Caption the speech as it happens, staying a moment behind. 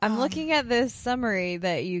I'm looking at this summary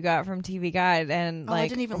that you got from TV Guide, and I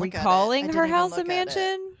didn't even are we look at calling it. her house a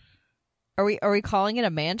mansion? Are we calling it a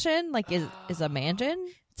mansion? Like, is a mansion?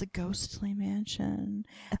 It's a ghostly mansion.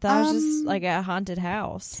 I thought it was just like a haunted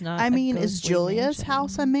house. Not. I mean, is Julia's mansion.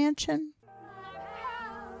 house a mansion?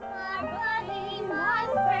 My buddy, my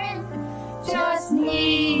friend, just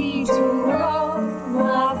need to know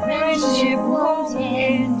our friendship won't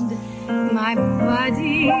end. My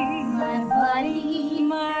buddy, my buddy,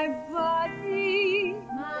 my buddy,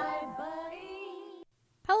 my buddy.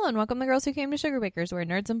 Hello and welcome to Girls Who Came to Sugar Bakers, where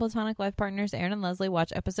nerds and platonic life partners Aaron and Leslie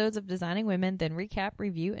watch episodes of Designing Women, then recap,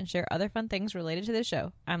 review, and share other fun things related to the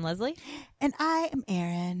show. I'm Leslie. And I am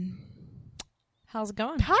Aaron. How's it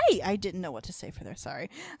going? Hi. I didn't know what to say for there. Sorry.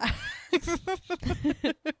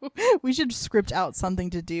 We should script out something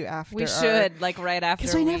to do after. We should, like right after.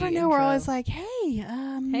 Because we never know. intro. We're always like, hey,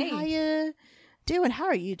 Hey. how you doing? How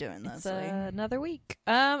are you doing, It's Leslie? another week.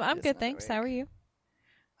 I'm is good, another thanks. week. How are you?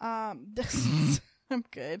 I'm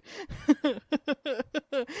good.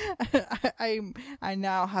 I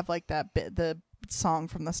now have like that bit, the song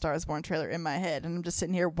from the Star is Born trailer in my head, and I'm just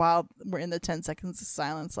sitting here while we're in the 10 seconds of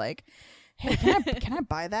silence, like, hey, can I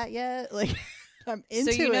buy that yet? Like, I'm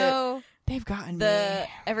into So you it. know, They've gotten me.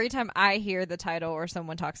 every time I hear the title or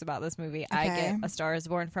someone talks about this movie, I Okay. get A Star is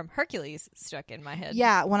Born from Hercules stuck in my head.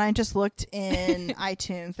 Yeah, when I just looked in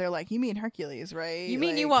iTunes, they're like, you mean Hercules, right? You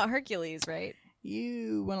mean you Like, want Hercules, right?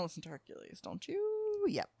 You want to listen to Hercules, don't you?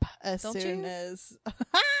 Yep. As Don't soon you? as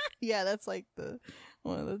yeah, that's like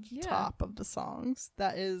one of the Yeah. top of the songs.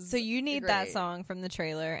 That is So you need that great. song from the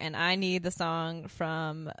trailer, and I need the song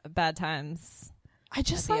from Bad Times I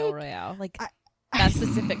just at the El like Royale. Like I- that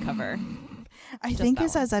specific cover. I just think that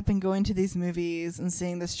is one. as I've been going to these movies and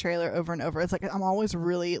seeing this trailer over and over, it's like I'm always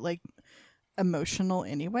really like emotional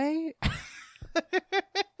anyway.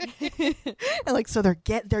 And like so they're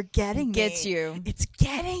getting me. Gets you. It's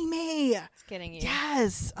getting me. It's getting you.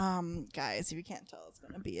 Yes. Guys, if you can't tell, it's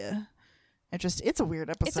gonna be it's a weird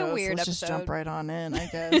episode. It's a weird so let's just episode. jump right on in, I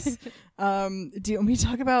guess. Do you want me to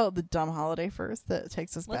talk about the dumb holiday first that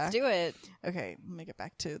takes us back? Let's do it. Okay, let me get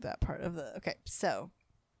back to that part of the. Okay, so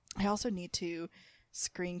I also need to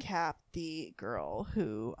screen cap the girl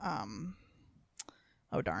who.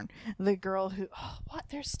 Oh darn! The girl who. Oh, what?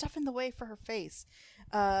 There's stuff in the way for her face.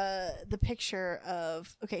 The picture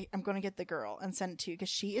of. Okay, I'm gonna get the girl and send it to you because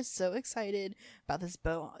she is so excited about this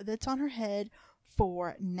bow that's on her head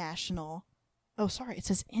for national. Oh, sorry. It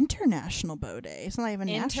says International Bow Day. It's not even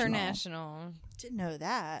national. International. Didn't know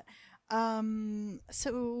that.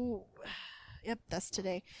 So, yep, that's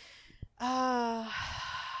today.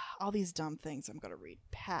 All these dumb things I'm going to read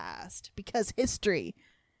past because history.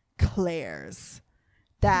 Claire's.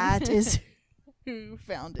 That is who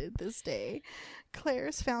founded this day.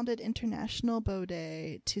 Claire's founded International Bow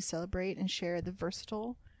Day to celebrate and share the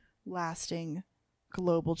versatile, lasting,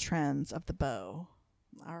 global trends of the bow.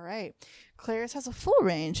 All right. Claire's has a full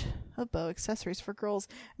range of bow accessories for girls.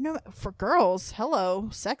 No, for girls. Hello,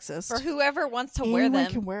 sexist. For whoever wants to wear Anyone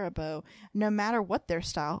them. can wear a bow, no matter what their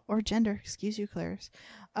style or gender. Excuse you, Claire's.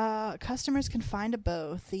 Customers can find a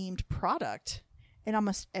bow-themed product in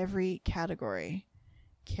almost every category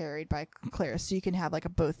carried by Claire's. So you can have like a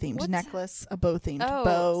bow-themed What's- necklace, a bow-themed Oh,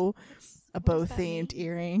 bow, a what does that bow-themed mean?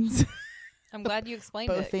 earrings. I'm glad you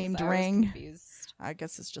explained it. 'cause bow-themed I was ring. confused. I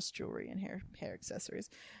guess it's just jewelry and hair accessories.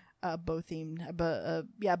 Bow-themed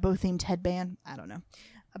headband. I don't know.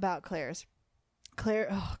 About Claire's. Claire,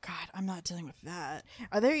 oh God, I'm not dealing with that.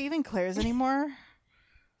 Are there even Claire's anymore?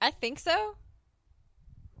 I think so.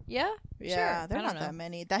 Yeah. Yeah, sure. there I are don't not know. that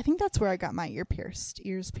many. I think that's where I got my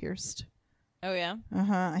ears pierced. Oh yeah.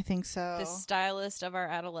 I think so. The stylist of our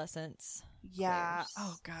adolescence. Yeah. Claire's.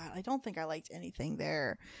 Oh God, I don't think I liked anything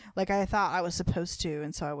there. Like I thought I was supposed to,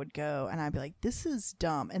 and so I would go, and I'd be like, "This is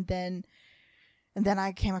dumb," and then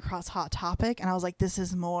I came across Hot Topic, and I was like, "This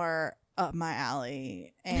is more up my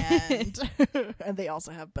alley," and and they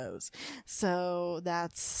also have bows, so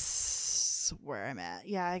that's where I'm at.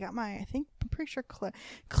 Yeah, I got my. I'm pretty sure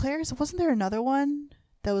Claire's. Wasn't there another one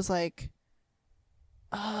that was like?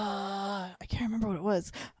 I can't remember what it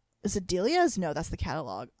was. Is it Delia's? No, that's the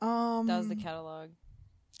catalog. That was the catalog.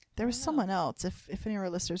 There was I don't know. someone else. If any of our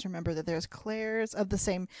listeners remember that there's Claire's of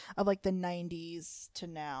like the 90s to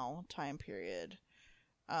now time period.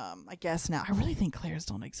 I guess now I really think Claire's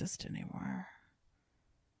don't exist anymore.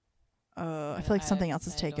 I feel like something else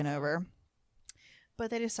has I taken don't know. over.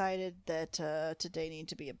 But they decided that today needed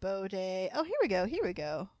to be a bow day. Oh, here we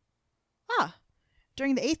go.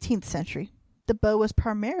 During the 18th century, the bow was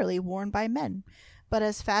primarily worn by men. But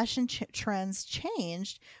as fashion trends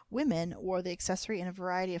changed, women wore the accessory in a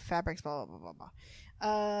variety of fabrics, blah, blah, blah, blah,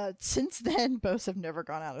 Since then, bows have never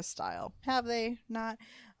gone out of style. Have they not?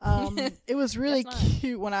 It was really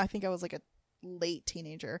cute when I think I was like a late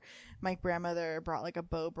teenager. My grandmother brought like a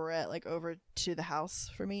bow barrette like over to the house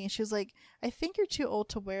for me, and she was like, I think you're too old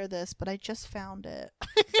to wear this, but I just found it.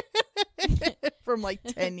 From like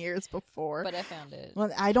 10 years before. But I found it.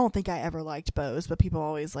 Well, I don't think I ever liked bows, but people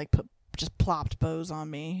always like just plopped bows on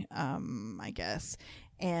me, I guess.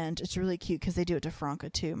 And it's really cute because they do it to Franca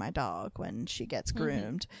too, my dog. When she gets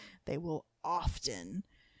groomed, they will often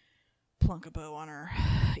plunk a bow on her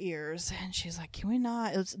ears, and she's like, can we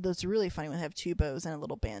not? It's really funny when they have 2 bows and a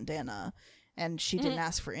little bandana, and she didn't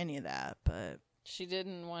ask for any of that, but she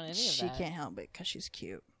didn't want any of that. She can't help it because she's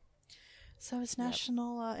cute. So it's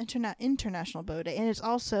National International Bow Day, and it's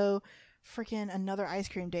also freaking another ice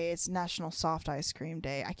cream day. It's National Soft Ice Cream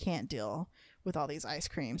Day. I can't deal with all these ice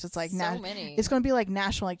creams. It's like so many. It's going to be like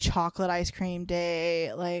National like Chocolate Ice Cream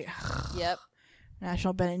Day. Like yep.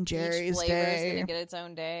 National Ben and Jerry's Each Day. flavor's gonna get its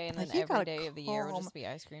own day, and then every day of the year will just be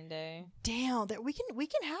ice cream day. Damn, that we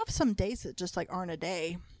can have some days that just like aren't a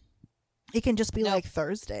day. It can just be like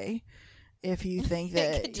Thursday. If you think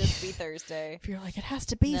that it could just be Thursday. If you're like, it has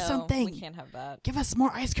to be something. We can't have that. Give us more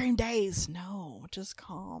ice cream days. No, just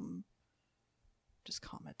calm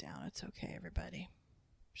it down. It's okay, everybody.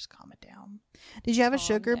 Just calm it down. Did you have a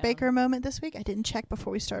sugar baker moment this week? I didn't check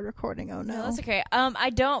before we started recording. Oh no. No, that's okay. I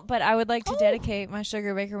don't, but I would like to dedicate my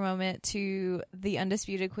sugar baker moment to the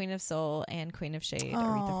undisputed Queen of Soul and Queen of Shade,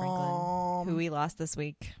 Aretha Franklin, who we lost this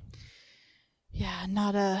week. Yeah,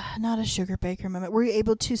 not a sugar baker moment. Were you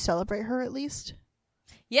able to celebrate her at least?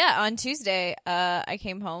 Yeah, on Tuesday, I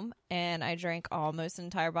came home and I drank almost an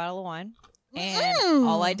entire bottle of wine. And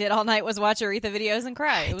all I did all night was watch Aretha videos and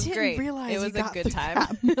cry. It was great. It was a good time.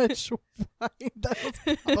 That much wine.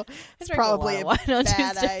 That's probably a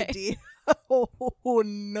bad idea. Oh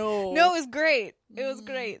no! No, it was great. It was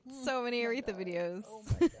great. So many Aretha videos. Oh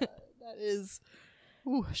my god, that is.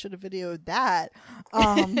 Ooh, I should have videoed that.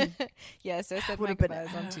 Yeah, so I said my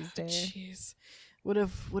goodbyes on Tuesday. Jeez. Would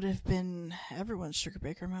have been everyone's sugar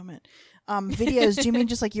baker moment. Videos, do you mean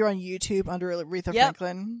just like you're on YouTube under Aretha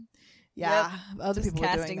Franklin? Yeah. Other just people were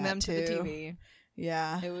casting doing that them too. to the TV.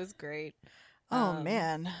 Yeah. It was great. Oh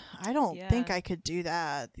man. I don't think I could do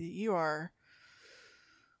that. You are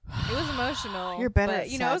It was emotional. You're better but, at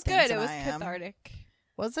it was sad good. It was things than I am. cathartic.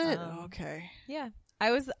 Was it? Okay. Yeah.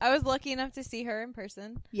 I was lucky enough to see her in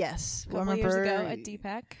person. Yes. A couple years ago at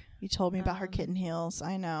DPAC. You told me about her kitten heels.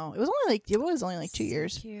 I know. It was only like 2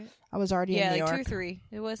 years. Cute. I was already in New York. 2 or 3.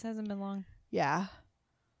 It hasn't been long. Yeah.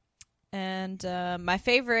 And my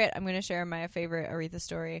favorite, I'm going to share my favorite Aretha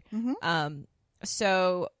story. Mm-hmm.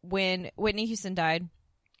 So when Whitney Houston died,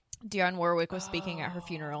 Dionne Warwick was speaking at her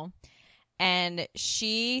funeral, and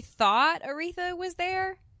she thought Aretha was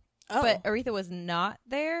there, but Aretha was not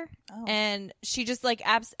there. And she just like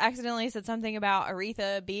accidentally said something about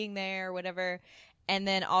Aretha being there or whatever, and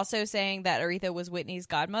then also saying that Aretha was Whitney's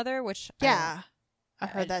godmother, which I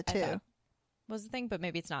heard that too. Was the thing, but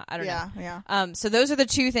maybe it's not. I don't know. Yeah. So those are the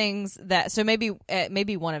 2 things that. So maybe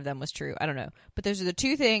one of them was true. I don't know. But those are the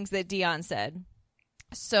 2 things that Dionne said.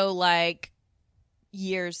 So like,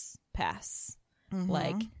 years pass,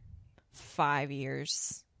 like 5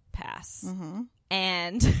 years pass,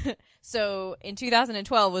 and so in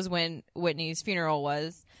 2012 was when Whitney's funeral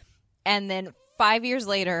was, and then 5 years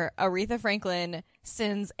later, Aretha Franklin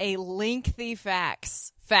sends a lengthy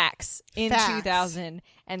fax in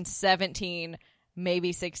 2017,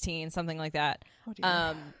 maybe 16, something like that,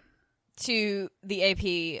 to the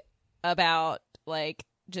AP about like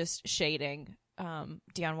just shading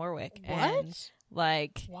Dionne Warwick. What? And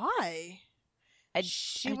like, why?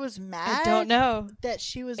 She was mad? I don't know. That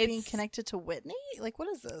she was being connected to Whitney? Like, what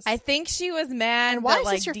is this? I think she was mad. And why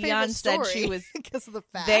that, is this your Dionne favorite said story? she was because of the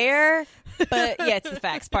facts? there, but yeah, it's the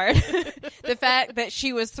facts part. The fact that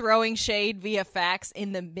she was throwing shade via fax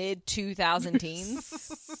in the mid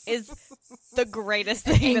 2010s is the greatest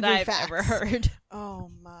thing that I've ever heard.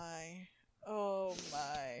 Oh my,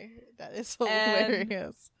 that is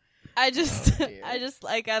hilarious. I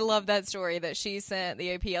love that story that she sent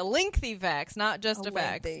the AP a lengthy fax, not just a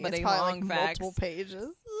fax, but a long fax. Multiple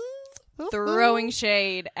pages. Throwing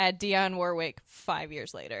shade at Dionne Warwick 5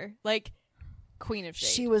 years later. Like, Queen of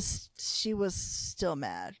Shade. She was still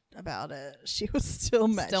mad about it. She was still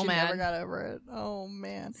mad. She never got over it. Oh,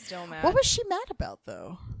 man. Still mad. What was she mad about,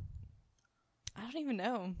 though? I don't even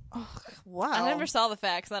know. Oh, wow. I never saw the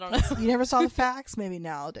facts. I don't know. You never saw the facts? Maybe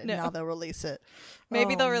now. No. Now they'll release it.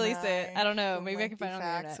 Maybe they'll release it. I don't know. Maybe I can find it on the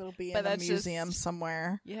facts. internet. It'll be in a museum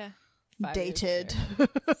somewhere. Yeah. 5 years dated.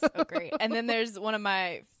 so great. And then there's one of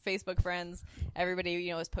my Facebook friends.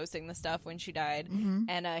 Everybody, was posting the stuff when she died. Mm-hmm.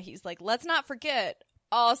 And he's like, let's not forget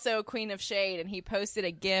also Queen of Shade. And he posted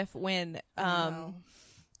a GIF when,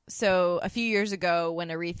 so a few years ago when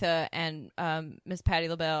Aretha and Miss Patti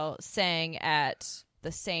LaBelle sang at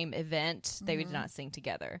the same event, they did not sing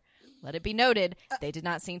together. Let it be noted, they did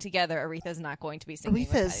not sing together. Aretha's not going to be singing.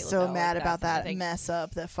 Aretha is so mad about that mess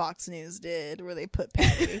up that Fox News did, where they put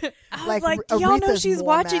Patty. I was like, y'all know she's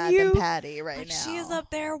watching you. Patty right now. She is up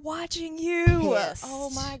there watching you. Pissed. Oh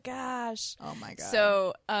my gosh. Oh my god.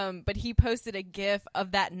 So, but he posted a GIF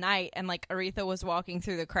of that night, and like Aretha was walking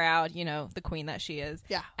through the crowd, the queen that she is.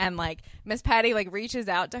 Yeah. And like Miss Patty like reaches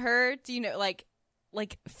out to her. Do you know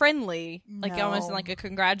like friendly, like almost in like a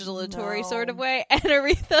congratulatory sort of way, and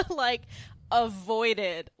Aretha like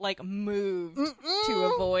moved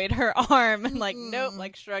to avoid her arm and like nope,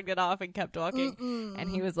 like shrugged it off and kept walking. And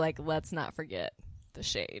he was like, let's not forget the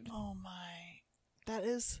shade. Oh my, that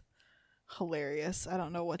is hilarious. I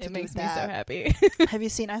don't know what to do with that. It makes me so happy. Have you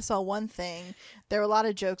seen, I saw one thing, there were a lot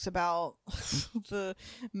of jokes about the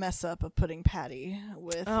mess up of putting Patty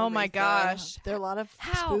with oh Aretha. my gosh, there are a lot of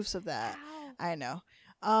spoofs of that. How? I know.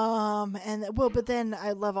 But then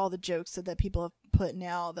I love all the jokes that people have put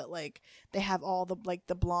now that like they have all the like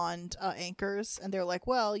the blonde anchors, and they're like,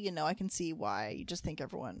 well, I can see why you just think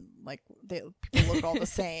everyone like people look all the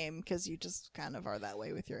same because you just kind of are that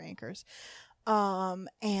way with your anchors.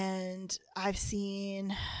 And I've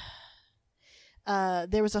seen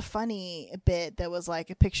there was a funny bit that was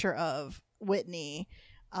like a picture of Whitney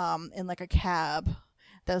in like a cab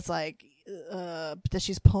that's like that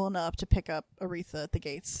she's pulling up to pick up Aretha at the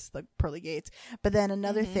gates, the pearly gates. But then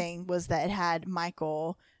another thing was that it had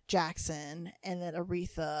Michael Jackson and then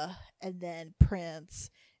Aretha and then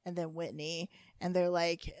Prince and then Whitney, and they're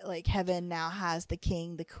like heaven now has the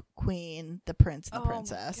king, the queen, the prince, and the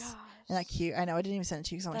princess. Isn't that cute? I know, I didn't even send it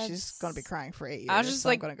to you because she's going to be crying for 8 years. I was just so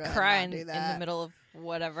like I'm gonna go crying in the middle of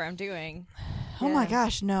whatever I'm doing. Oh my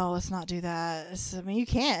gosh, no, let's not do that. I mean, you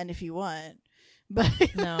can if you want. But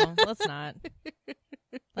no, let's not.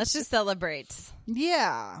 Let's just celebrate.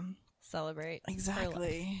 Yeah. Celebrate.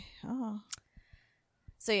 Exactly. Oh.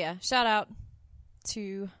 So yeah, shout out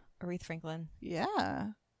to Aretha Franklin. Yeah.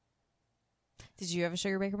 Did you have a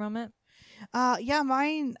sugar baker moment? Yeah,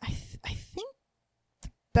 mine, I think the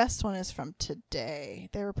best one is from today.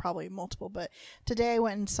 There were probably multiple, but today I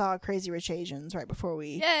went and saw Crazy Rich Asians right before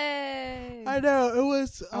we... Yay! I know, it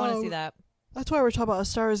was... I want to see that. That's why we're talking about A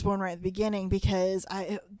Star Is Born right at the beginning, because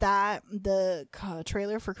the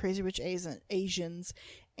trailer for Crazy Rich Asians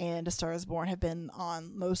and A Star Is Born have been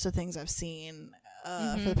on most of the things I've seen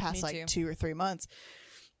for the past like 2 or 3 months.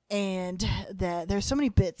 And that there's so many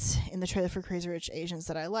bits in the trailer for Crazy Rich Asians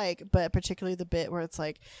that I like, but particularly the bit where it's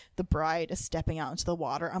like the bride is stepping out into the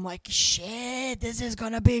water. I'm like, shit, this is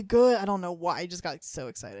gonna be good. I don't know why. I just got so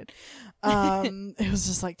excited. It was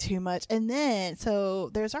just like too much. And then, so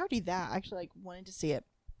there's already that. I actually like wanted to see it.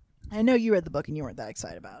 I know you read the book and you weren't that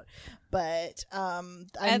excited about it, but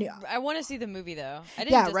I want to see the movie though. I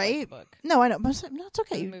didn't dislike right. The book. No, I know, but it's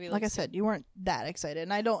okay. The movie like I looks said, you weren't that excited,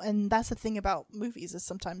 and that's the thing about movies is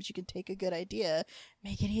sometimes you can take a good idea,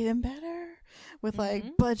 make it even better with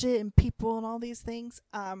like budget and people and all these things.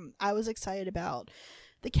 I was excited about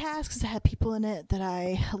the cast because it had people in it that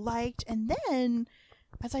I liked, and then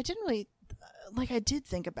as I didn't really I did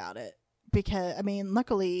think about it because I mean,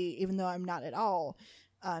 luckily, even though I'm not at all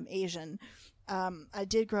Asian, I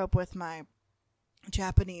did grow up with my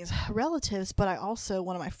Japanese relatives, but I also,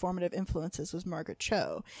 one of my formative influences was Margaret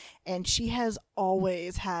Cho, and she has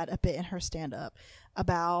always had a bit in her stand-up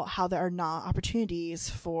about how there are not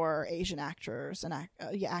opportunities for Asian actors and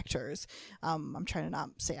actors. I'm trying to not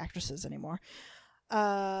say actresses anymore.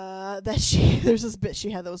 There's this bit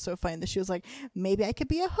she had that was so funny that she was like, maybe I could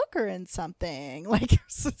be a hooker in something. Like,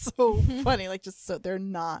 it's so funny. Like, just so there are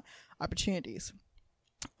not opportunities.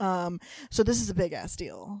 So this is a big ass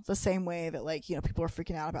deal. The same way that people are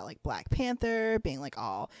freaking out about like Black Panther being like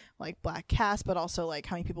all like black cast, but also like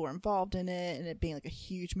how many people were involved in it and it being like a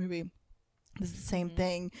huge movie. This is the same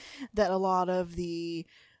thing that a lot of the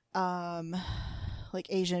like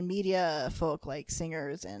Asian media folk, like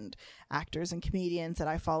singers and actors and comedians that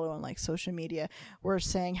I follow on like social media, were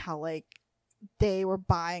saying how like they were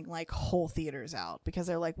buying like whole theaters out because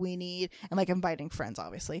they're like, we need, and like inviting friends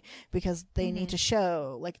obviously because they need to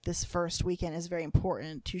show like this first weekend is very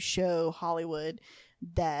important to show Hollywood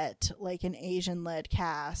that like an Asian led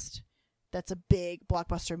cast that's a big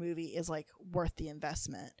blockbuster movie is like worth the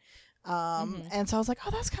investment. And so I was like,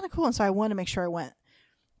 oh, that's kind of cool. And so I wanted to make sure I went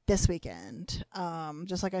this weekend.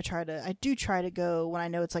 Just like I do try to go when I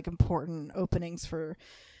know it's like important openings for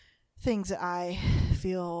things that I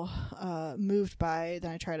feel moved by,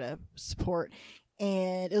 then I try to support.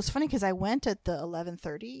 And it was funny because I went at the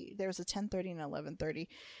 11:30. There was a 10:30 and 11:30,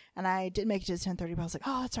 and I didn't make it to the 10:30, but I was like,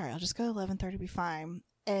 oh, it's all right. I'll just go to 11:30, be fine.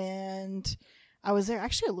 And I was there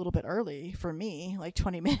actually a little bit early for me, like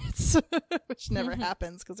 20 minutes, which never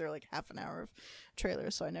happens because they're like half an hour of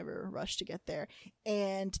trailers, so I never rushed to get there.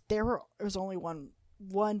 And there was only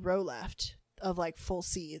one row left of like full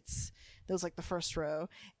seats. That was like the first row,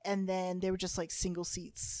 and then they were just like single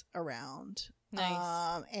seats around.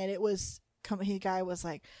 Nice. And it was. The guy was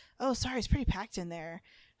like, oh, sorry, it's pretty packed in there.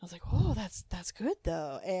 I was like, oh, that's good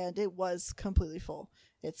though. And it was completely full.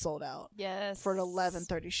 It sold out. Yes. For an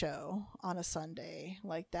 11:30 show on a Sunday.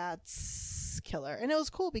 Like, that's killer. And it was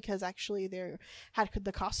cool because actually they had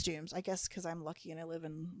the costumes. I guess because I'm lucky and I live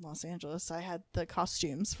in Los Angeles, I had the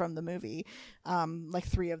costumes from the movie. Like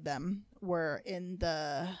 3 of them were in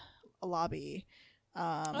the lobby.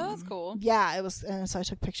 Oh, that's cool. Yeah, it was. And so I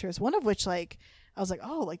took pictures. One of which, like, I was like,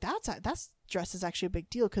 oh, like that's dress is actually a big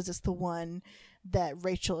deal because it's the one that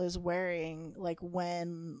Rachel is wearing, like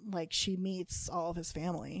when like she meets all of his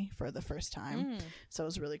family for the first time. So it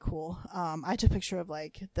was really cool. I took a picture of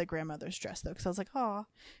like the grandmother's dress though, because I was like, oh,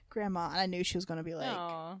 grandma, and I knew she was going to be like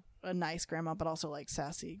a nice grandma, but also like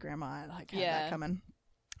sassy grandma. I like had that coming.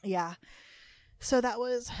 Yeah. So that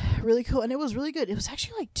was really cool, and it was really good. It was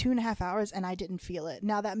actually like 2.5 hours, and I didn't feel it.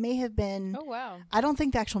 Now that may have been. Oh wow! I don't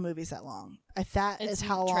think the actual movie's that long. That was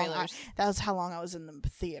how long I was in the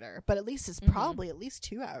theater. But at least it's probably at least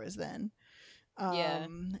 2 hours then.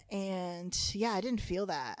 And yeah, I didn't feel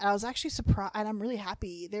that. I was actually surprised, and I'm really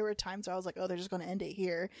happy. There were times where I was like, oh, they're just going to end it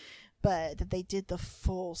here, but that they did the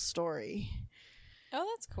full story. Oh,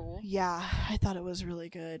 that's cool. Yeah, I thought it was really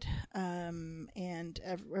good. And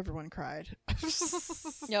everyone cried.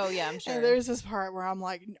 Oh, yeah, I'm sure. And there's this part where I'm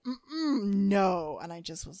like, no. And I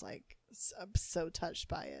just was like, I'm so touched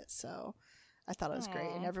by it. So I thought it was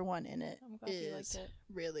great. And everyone in it is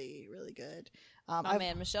really, really good.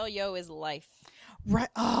 Man, Michelle Yeoh is life. Right.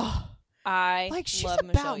 Oh. I like she's love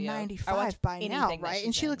about Michelle 95 by now, right?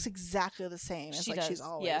 And she looks exactly the same as like she's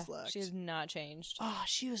always looked. She has not changed. Oh,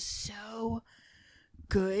 she was so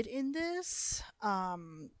good in this.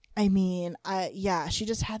 I mean, she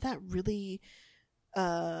just had that really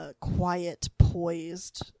quiet,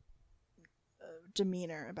 poised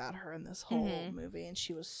demeanor about her in this whole movie, and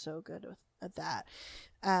she was so good at that.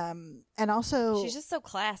 And also, she's just so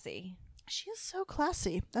classy. She is so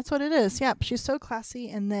classy. That's what it is. Yep, she's so classy.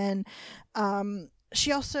 And then,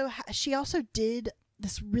 she also did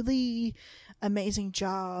this really amazing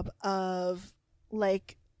job of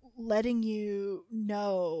like letting you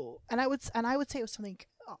know, and I would say it was something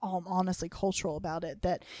honestly cultural about it,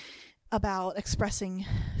 about expressing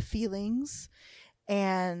feelings,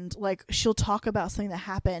 and like she'll talk about something that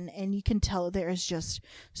happened and you can tell there is just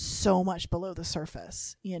so much below the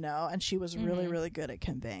surface, and she was really, really good at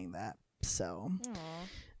conveying that. So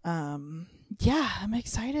yeah, I'm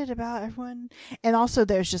excited about everyone. And also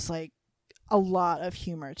there's just like a lot of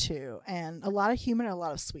humor too, and a lot of humor and a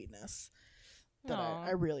lot of sweetness that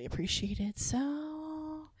I really appreciated.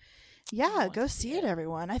 So yeah, go see it,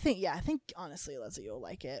 everyone. I think honestly, Leslie, you'll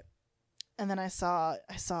like it. And then I saw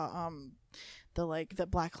the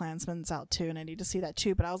Black Klansman's out too, and I need to see that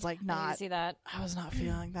too, but I was like, I need to see that. I was not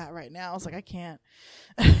feeling that right now. I was like, I can't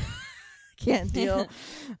deal.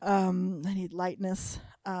 I need lightness.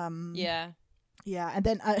 Yeah. And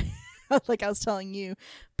then like I was telling you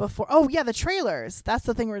before, the trailers. That's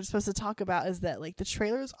the thing we're supposed to talk about, is that like the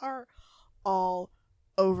trailers are all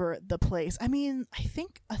over the place. I mean, I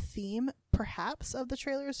think a theme perhaps of the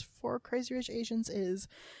trailers for Crazy Rich Asians is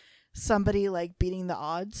somebody like beating the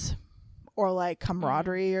odds, or like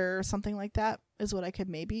camaraderie or something like that is what I could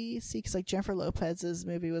maybe see, because like Jennifer Lopez's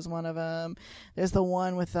movie was one of them. There's the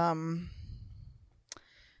one with that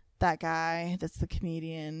guy that's the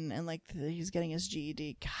comedian, and like he's getting his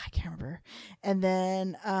GED. God, I can't remember. And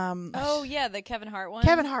then the Kevin Hart one.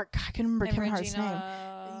 Kevin Hart. God, I can remember Kevin Hart's name.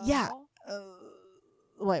 Yeah.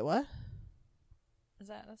 Wait, what?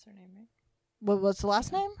 That's her name, right? What's the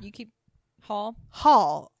last name? You keep Hall.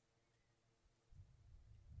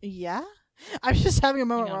 Yeah. I'm just having a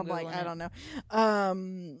moment where I'm like, I don't know.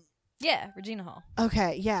 Yeah, Regina Hall.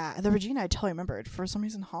 Okay, yeah. The Regina I totally remembered. For some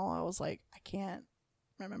reason, Hall, I was like, I can't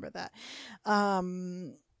remember that.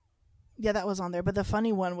 Yeah, that was on there. But the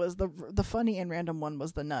funny one was the funny and random one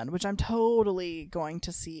was The Nun, which I'm totally going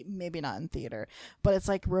to see. Maybe not in theater, but it's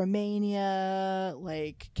like Romania,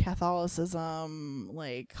 like Catholicism,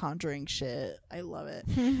 like Conjuring shit. I love it.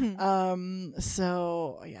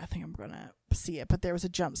 So yeah, I think I'm gonna see it. But there was a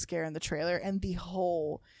jump scare in the trailer, and the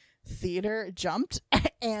whole theater jumped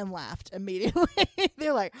and laughed immediately.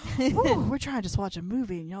 They're like, "Ooh, we're trying to just watch a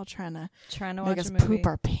movie, and y'all trying to Make make us us a movie. poop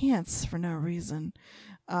our pants for no reason."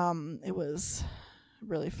 It was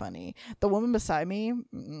really funny. The woman beside me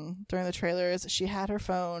during the trailers, she had her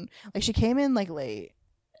phone, like she came in like late,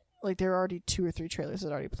 like there were already 2 or 3 trailers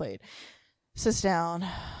that already played. Sits down.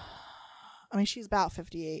 I mean, she's about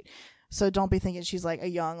 58, so don't be thinking she's like a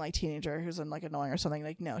young like teenager who's like annoying or something.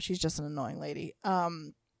 Like, no, she's just an annoying lady.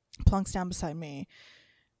 Plunks down beside me,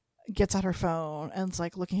 gets out her phone, and it's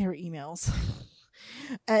like looking at her emails.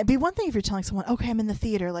 It'd be one thing if you're telling someone, okay, I'm in the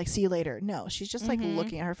theater, like, see you later. No, she's just like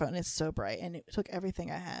looking at her phone. It's so bright, and it took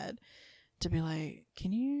everything I had to be like,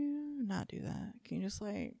 can you not do that? Can you just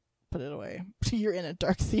like put it away? You're in a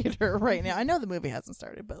dark theater right now. I know the movie hasn't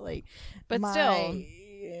started, but like, Still,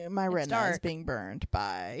 my it's retina is dark. being burned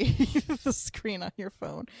by the screen on your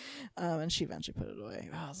phone. And she eventually put it away.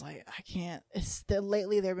 I was like, I can't.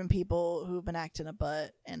 Lately there have been people who've been acting a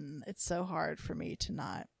butt, and it's so hard for me to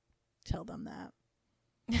not tell them that.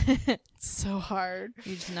 It's so hard.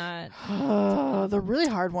 You just not. The really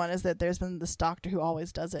hard one is that there's been this doctor who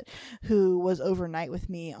always does it, who was overnight with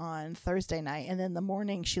me on Thursday night, and then in the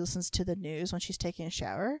morning she listens to the news when she's taking a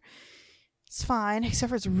shower. It's fine, except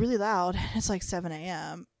for it's really loud. It's like 7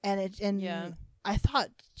 a.m. and Yeah. I thought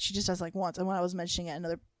she just does like once, and when I was mentioning it,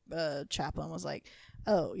 another chaplain was like,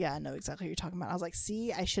 oh yeah, I know exactly what you're talking about. I was like,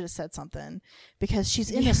 see, I should have said something, because she's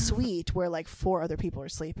in a suite where like 4 other people are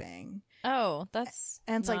sleeping. Oh, that's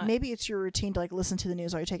And it's like, maybe it's your routine to like listen to the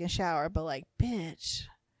news while you're taking a shower, but like, bitch,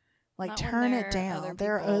 like Not when turn there it are down. other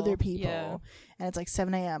There are people. other people. Yeah. And it's like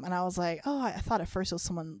 7 a.m. And I was like, oh, I thought at first it was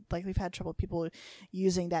someone, like we've had trouble with people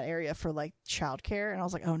using that area for like childcare. And I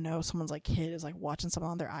was like, oh no, someone's like kid is like watching something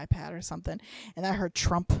on their iPad or something. And I heard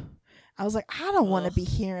Trump. I was like, I don't want to Ugh. be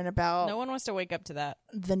hearing about no one wants to wake up to that.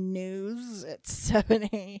 the news at 7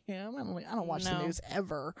 a.m. I don't watch the No. news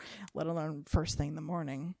ever, let alone first thing in the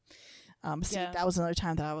morning. See, Yeah. that was another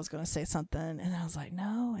time that I was going to say something, and I was like,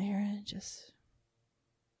 no, Aaron, just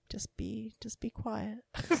be quiet.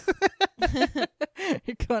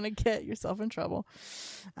 You're going to get yourself in trouble.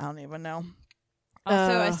 I don't even know.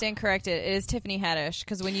 Also, I stand corrected. It is Tiffany Haddish,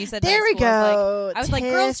 because when you said There night we school, go. I was like,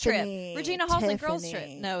 Girls Trip. Tiffany. Regina Hall's in Girls Trip.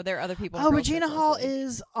 Tiffany. No, there are other people. in Oh, Girls Regina Trip, Hall Leslie.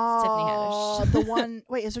 is Tiffany Haddish. the one.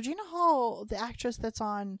 Wait, is Regina Hall the actress that's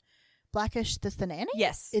on Blackish? That's the nanny.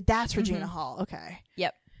 Yes. That's Regina Mhm. Hall. Okay.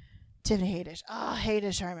 Yep. Tiffany Haddish. Oh,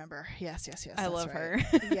 Haddish, I remember. Yes. I that's love right. her.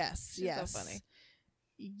 Yes, She's yes. so funny.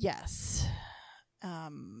 Yes.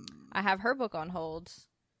 I have her book on hold.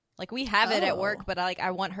 Like, we have it at work, but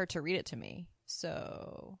I want her to read it to me.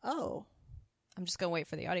 So Oh. I'm just gonna wait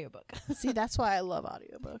for the audiobook. See, that's why I love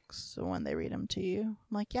audiobooks. So when they read them to you, I'm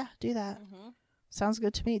like, yeah, do that. Sounds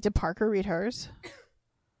good to me. Did Parker read hers?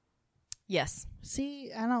 Yes.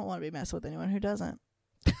 See, I don't want to be messing with anyone who doesn't.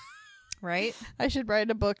 Right? I should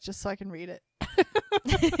write a book just so I can read it.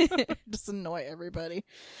 Just annoy everybody.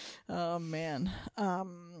 Oh man.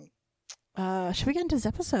 Should we get into this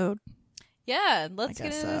episode? Yeah. Let's I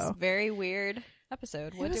get guess into so. this very weird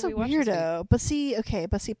episode. What It was did we a watch this week? weirdo. But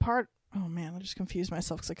see, part. Oh man, I just confused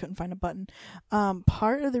myself because I couldn't find a button.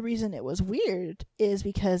 Part of the reason it was weird is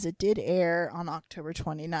because it did air on October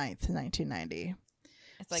 29th, 1990.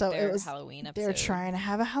 It's like So their it was- Halloween episode. They're trying to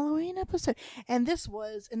have a Halloween episode. And this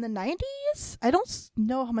was in the 90s? I don't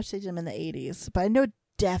know how much they did them in the 80s, but I know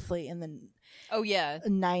definitely in the Oh yeah.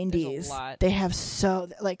 90s lot. they have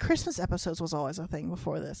like Christmas episodes was always a thing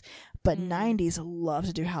before this, but 90s love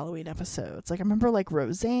to do Halloween episodes. Like I remember like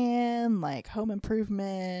Roseanne, like Home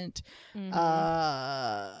Improvement,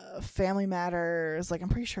 Family Matters, like I'm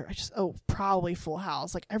pretty sure probably Full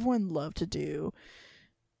House. Like everyone loved to do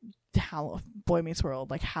Boy Meets World,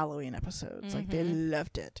 like Halloween episodes. Like they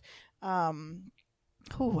loved it. I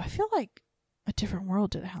feel like A Different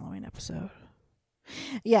World did a Halloween episode.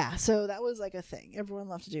 Yeah, so that was like a thing. Everyone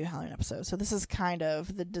loved to do a Halloween episode. So this is kind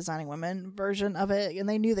of the Designing Women version of it, and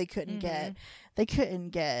they knew they couldn't get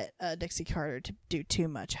Dixie Carter to do too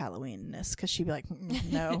much Halloweenness because she'd be like,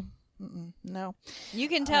 no, no. You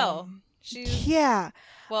can tell. She's Yeah,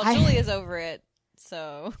 well, Julia's over it.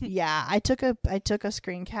 So yeah. I took a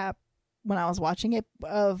screen cap when I was watching it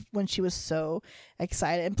of when she was so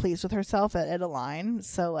excited and pleased with herself at a line.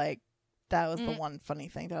 So like, That was the one funny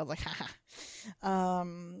thing that I was like, haha.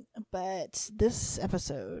 But this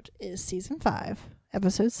episode is season 5,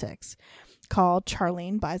 episode 6, called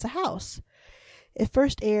Charlene Buys a House. It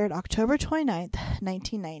first aired October 29th,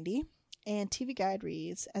 1990, and TV Guide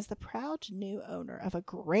reads, as the proud new owner of a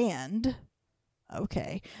grand,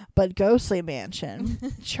 but ghostly mansion,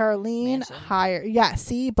 Charlene hired,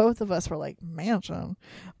 both of us were like, mansion,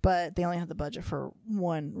 but they only had the budget for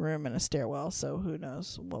one room and a stairwell, so who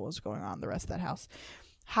knows what was going on in the rest of that house.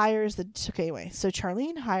 So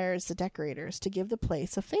Charlene hires the decorators to give the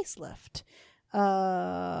place a facelift.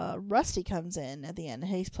 Rusty comes in at the end.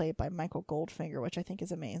 He's played by Michael Goldfinger, which I think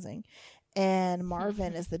is amazing. And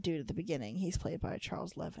Marvin is the dude at the beginning. He's played by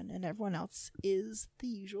Charles Levin, and everyone else is the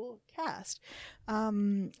usual cast.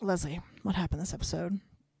 Leslie, what happened this episode?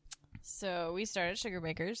 So we started Sugar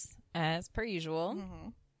Bakers as per usual,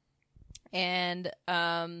 and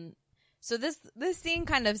so this scene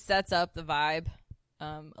kind of sets up the vibe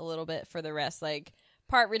a little bit for the rest, like.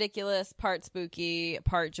 Part ridiculous, part spooky,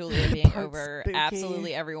 part Julia being over spooky.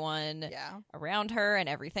 Absolutely everyone around her and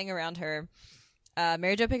everything around her.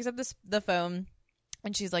 Mary Jo picks up the phone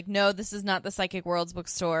and she's like, no, this is not the Psychic World's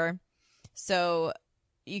bookstore. So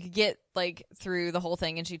you could get like through the whole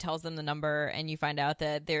thing, and she tells them the number, and you find out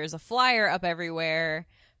that there's a flyer up everywhere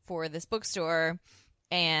for this bookstore,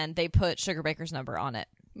 and they put Sugar Baker's number on it.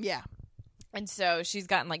 Yeah. And so she's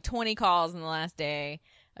gotten like 20 calls in the last day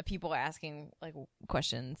of people asking like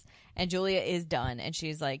questions, and Julia is done, and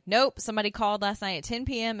she's like, nope, somebody called last night at 10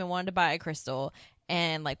 p.m. and wanted to buy a crystal,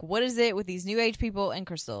 and like, what is it with these new age people and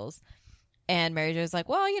crystals? And Mary Jo's like,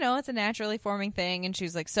 well, it's a naturally forming thing, and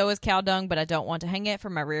she's like, so is cow dung, but I don't want to hang it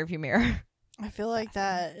from my rear view mirror. I feel like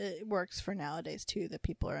that it works for nowadays too, that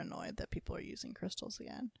people are annoyed that people are using crystals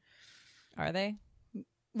again. Are they?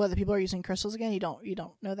 Well, the people are using crystals again. You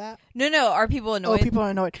don't know that? No. Are people annoyed? Oh, people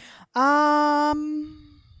are annoyed.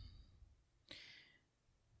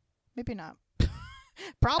 Maybe not.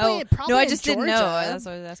 Probably. No, I just didn't know. That's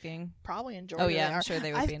what I was asking. Probably in Georgia. Oh yeah, I'm sure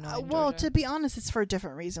they would be annoyed. Well, to be honest, it's for a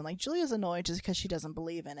different reason. Like, Julia's annoyed just because she doesn't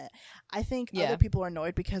believe in it. I think other people are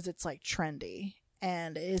annoyed because it's like trendy,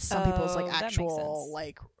 and it is some people's like actual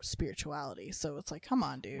like spirituality. So it's like, come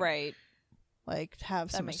on, dude. Right. Like, have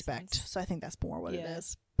some respect. So I think that's more what it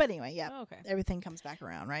is. But anyway, everything comes back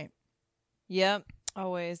around, right? Yep.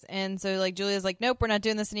 Always. And so like Julia's like, nope, we're not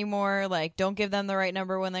doing this anymore. Like, don't give them the right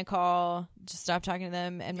number when they call. Just stop talking to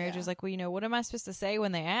them. And Mary Jo's like, well, what am I supposed to say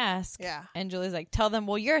when they ask? Yeah. And Julia's like, tell them,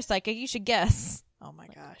 well, you're a psychic, you should guess. Oh my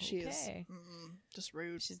gosh, she is just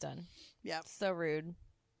rude. She's done. Yeah, so rude.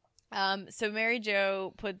 So Mary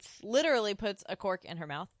Jo literally puts a cork in her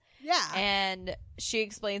mouth. Yeah. And she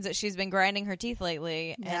explains that she's been grinding her teeth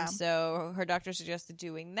lately. Yeah. And so her doctor suggested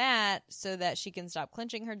doing that so that she can stop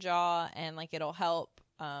clenching her jaw, and like it'll help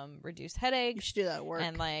reduce headaches. You should do that at work.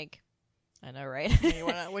 And like, I know, right?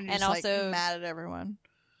 When you're just also like mad at everyone.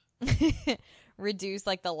 Reduce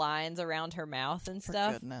like the lines around her mouth and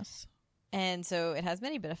stuff. For goodness. And so it has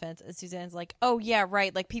many benefits. And Suzanne's like, oh yeah,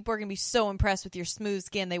 right. Like, people are going to be so impressed with your smooth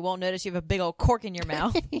skin, they won't notice you have a big old cork in your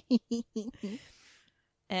mouth.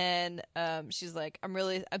 And she's like,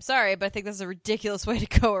 I'm sorry, but I think that's a ridiculous way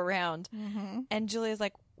to go around. Mm-hmm. And Julia's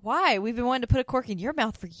like, why? We've been wanting to put a cork in your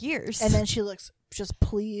mouth for years. And then she looks just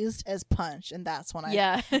pleased as punch. And that's when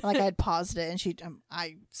I had paused it, and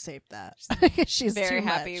I saved that. She's very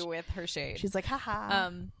happy with her shade. She's like,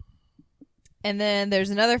 haha. And then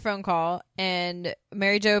there's another phone call, and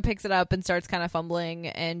Mary Jo picks it up and starts kind of fumbling,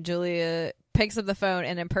 and Julia picks up the phone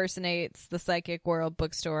and impersonates the Psychic World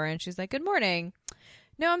bookstore, and she's like, good morning.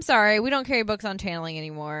 No, I'm sorry. We don't carry books on channeling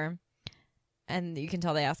anymore. And you can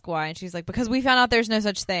tell they ask why. And she's like, because we found out there's no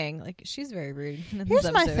such thing. Like, she's very rude.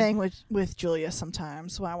 Here's my thing with Julia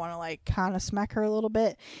sometimes when I want to like kind of smack her a little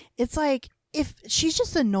bit. It's like, if she's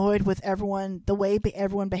just annoyed with everyone, the way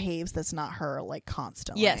everyone behaves that's not her, like,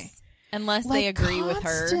 constantly. Yes. Unless they agree with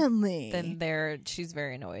her, then she's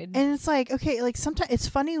very annoyed. And it's like, okay, like sometimes it's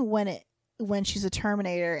funny when she's a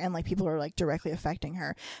Terminator and like people are like directly affecting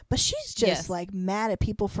her, but she's just like mad at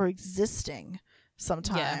people for existing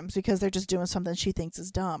sometimes because they're just doing something she thinks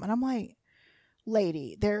is dumb. And I'm like,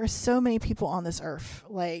 lady, there are so many people on this earth,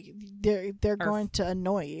 like they're going to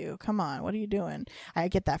annoy you. Come on, what are you doing? I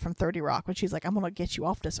get that from 30 Rock when she's like, I'm gonna get you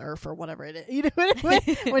off this earth or whatever it is, you know.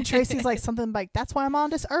 When Tracy's like something like, that's why I'm on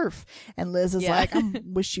this earth, and Liz is like, I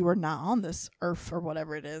wish you were not on this earth or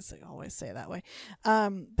whatever it is. They always say it that way.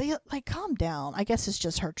 But like, calm down. I guess it's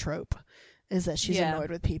just her trope is that she's annoyed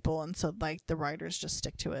with people, and so like the writers just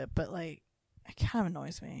stick to it. But like, it kind of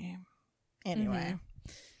annoys me anyway.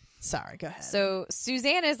 Sorry, go ahead. So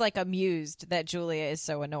Suzanne is like amused that Julia is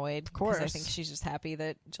so annoyed. Of course. I think she's just happy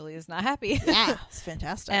that Julia's not happy. Yeah, it's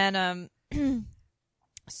fantastic. And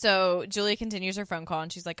so Julia continues her phone call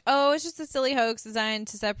and she's like, oh, it's just a silly hoax designed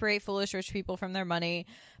to separate foolish rich people from their money.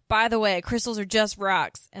 By the way, crystals are just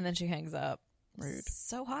rocks. And then she hangs up. Rude.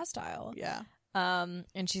 So hostile. Yeah.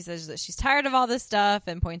 And she says that she's tired of all this stuff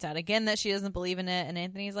and points out again that she doesn't believe in it. And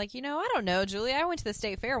Anthony's like, I don't know, Julia. I went to the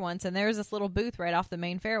state fair once and there was this little booth right off the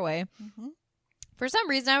main fairway. Mm-hmm. For some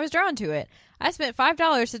reason, I was drawn to it. I spent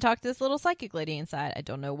 $5 to talk to this little psychic lady inside. I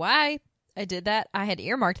don't know why I did that. I had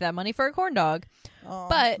earmarked that money for a corn dog. Oh,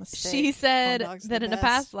 but mistake. she said Corn dog's that the in a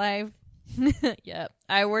best. past life,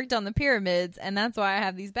 I worked on the pyramids, and that's why I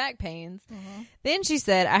have these back pains. Mm-hmm. Then she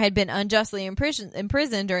said I had been unjustly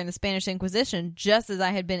imprisoned during the Spanish Inquisition, just as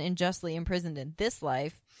I had been unjustly imprisoned in this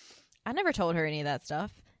life. I never told her any of that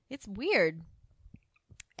stuff. It's weird.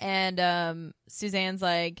 And Suzanne's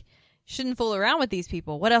like, shouldn't fool around with these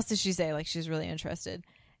people. What else did she say? Like, she's really interested.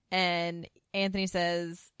 And Anthony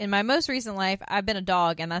says, in my most recent life, I've been a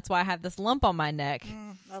dog, and that's why I have this lump on my neck.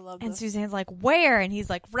 I love and this. Suzanne's like, where? And he's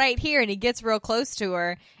like, right here. And he gets real close to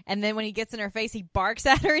her. And then when he gets in her face, he barks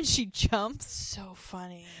at her and she jumps. So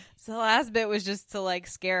funny. So the last bit was just to like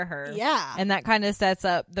scare her. Yeah. And that kind of sets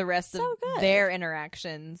up the rest So of good. their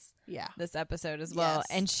interactions. Yeah. This episode as well. Yes.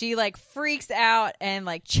 And she like freaks out and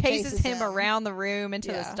like chases him around the room into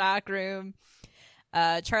the Yeah. stock room.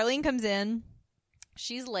 Charlene comes in.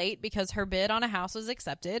 She's late because her bid on a house was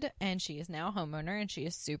accepted and she is now a homeowner and she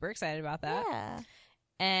is super excited about that. Yeah.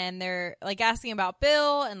 And they're like asking about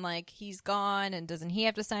Bill and like he's gone and doesn't he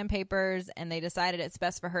have to sign papers, and they decided it's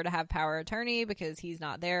best for her to have power of attorney because he's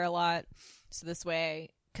not there a lot. So this way,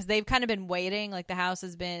 because they've kind of been waiting, like the house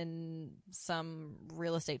has been some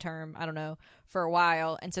real estate term, I don't know, for a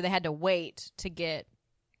while. And so they had to wait to get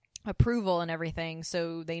approval and everything.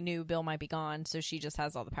 So they knew Bill might be gone. So she just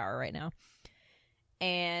has all the power right now.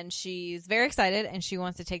 And she's very excited and she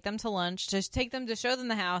wants to take them to lunch, just take them to show them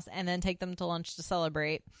the house and then take them to lunch to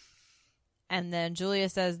celebrate. And then Julia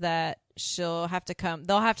says that they'll have to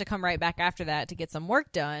come right back after that to get some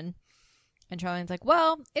work done. And Charlene's like,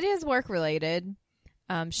 well, it is work related.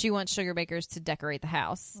 She wants sugar bakers to decorate the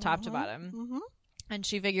house top to bottom. Mm-hmm. And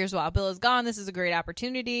she figures while Bill is gone, this is a great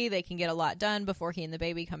opportunity. They can get a lot done before he and the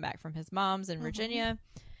baby come back from his mom's in Virginia.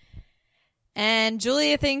 And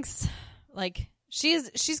Julia thinks like,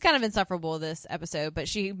 She's kind of insufferable this episode, but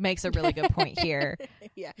she makes a really good point here.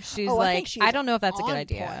 Yeah. She's like, I don't know if that's a good on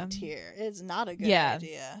idea. Point here. It's not a good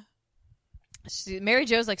idea. Mary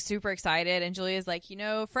Jo's like super excited, and Julia's like,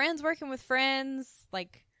 friends working with friends,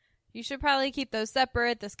 like you should probably keep those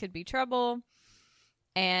separate. This could be trouble.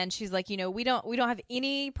 And she's like, we don't have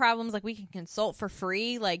any problems. Like we can consult for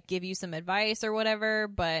free, like give you some advice or whatever,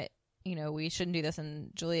 but we shouldn't do this. And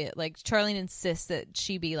Julia, like, Charlene insists that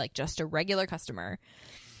she be, like, just a regular customer.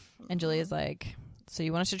 And Julia's like, so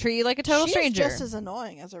you want us to treat you like a total stranger? She's just as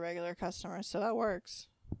annoying as a regular customer, so that works.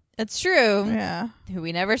 It's true. Yeah. Who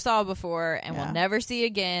we never saw before and will never see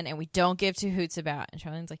again, and we don't give two hoots about. And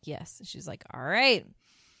Charlene's like, yes. And she's like, all right.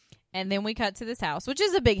 And then we cut to this house, which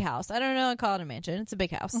is a big house. I don't know. I call it a mansion. It's a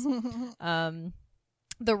big house.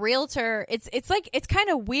 The realtor, it's kind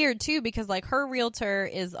of weird too, because like her realtor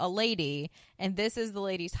is a lady and this is the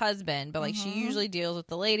lady's husband, but like she usually deals with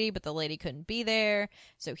the lady, but the lady couldn't be there.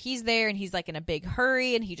 So he's there and he's like in a big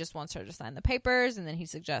hurry and he just wants her to sign the papers. And then he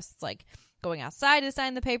suggests like going outside to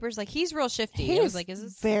sign the papers. Like he's real shifty. I was like, is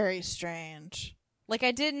this very strange? Like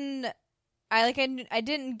I didn't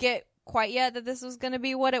get quite yet that this was going to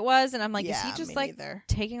be what it was. And I'm like, is he just like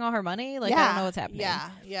taking all her money? Like, I don't know what's happening.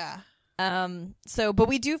 Yeah. But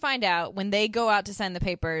we do find out when they go out to sign the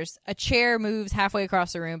papers, a chair moves halfway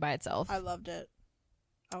across the room by itself. I loved it.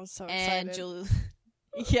 I was so excited.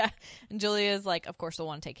 And Julia's like, of course, we'll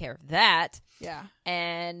want to take care of that. Yeah.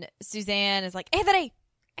 And Suzanne is like, Anthony,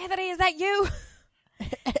 is that you?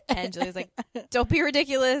 And Julia's like, don't be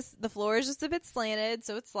ridiculous. The floor is just a bit slanted,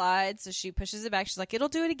 so it slides. So she pushes it back. She's like, it'll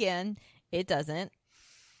do it again. It doesn't.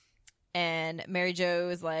 And Mary Jo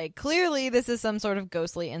is like, clearly this is some sort of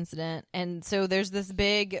ghostly incident. And so there's this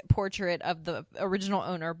big portrait of the original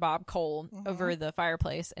owner, Bob Cole, over the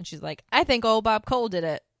fireplace. And she's like, I think old Bob Cole did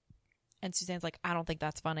it. And Suzanne's like, I don't think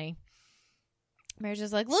that's funny. Mary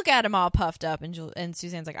Jo's like, look at him all puffed up. And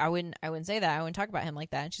Suzanne's like, I wouldn't say that. I wouldn't talk about him like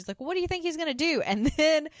that. And she's like, well, what do you think he's going to do? And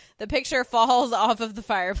then the picture falls off of the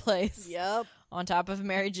fireplace. Yep. On top of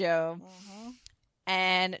Mary Jo.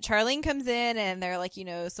 And Charlene comes in and they're like,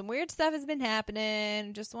 some weird stuff has been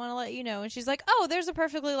happening. Just want to let you know. And she's like, oh, there's a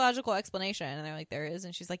perfectly logical explanation. And they're like, there is.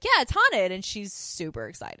 And she's like, yeah, it's haunted. And she's super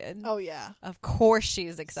excited. Oh, yeah. Of course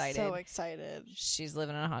she's excited. So excited. She's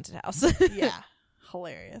living in a haunted house. Yeah.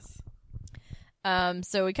 Hilarious.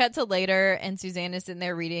 So we cut to later, and Suzanne is sitting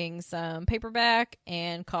there reading some paperback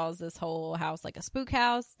and calls this whole house like a spook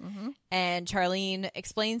house. Mm-hmm. And Charlene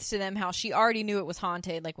explains to them how she already knew it was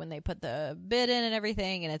haunted, like when they put the bid in and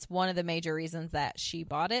everything. And it's one of the major reasons that she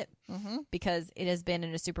bought it because it has been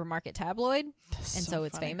in a supermarket tabloid, and so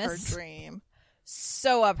it's funny. famous. Her dream.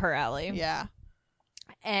 So up her alley. Yeah.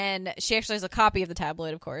 And she actually has a copy of the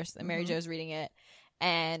tabloid, of course, and Mary Jo's reading it.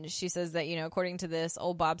 And she says that, according to this,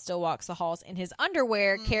 old Bob still walks the halls in his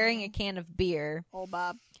underwear carrying a can of beer. Old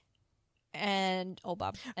Bob. And old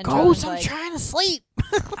Bob. And Ghost, I'm trying to sleep.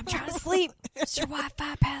 I'm trying to sleep. It's your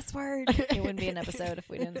Wi-Fi password. It wouldn't be an episode if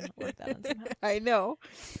we didn't work that in somehow. I know.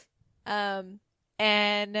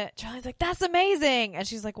 And Charlie's like, that's amazing. And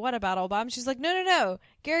she's like, what about old Bob? And she's like, no.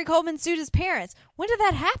 Gary Coleman sued his parents. When did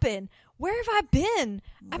that happen? Where have I been?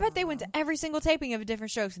 I bet they went to every single taping of a different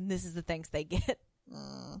show, and this is the thanks they get.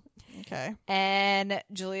 Okay. And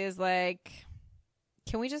Julia's like,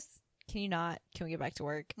 can we get back to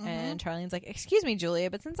work? And Charlene's like, excuse me, Julia,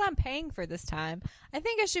 but since I'm paying for this time, I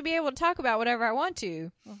think I should be able to talk about whatever I want to.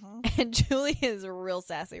 And Julia is real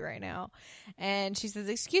sassy right now. And she says,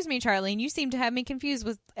 excuse me, Charlene, you seem to have me confused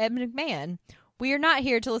with Ed McMahon. We are not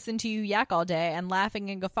here to listen to you yak all day and laughing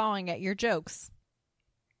and guffawing at your jokes.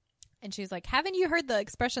 And she's like, haven't you heard the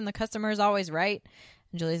expression, the customer is always right?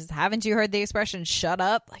 And Julia says, haven't you heard the expression, shut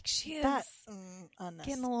up? Like, she is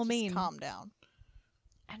getting a little mean. Calm down.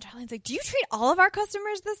 And Charlene's like, do you treat all of our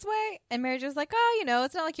customers this way? And Mary Jo's like, oh,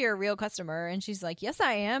 it's not like you're a real customer. And she's like, yes,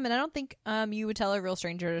 I am. And I don't think you would tell a real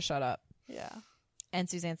stranger to shut up. Yeah. And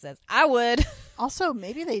Suzanne says, I would. Also,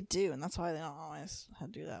 maybe they do, and that's why they don't always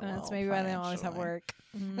do that well. That's maybe why they don't always have work.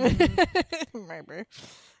 Maybe.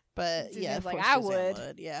 But Suzanne's yeah, of like, course I Suzanne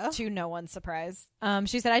would. Yeah. To no one's surprise.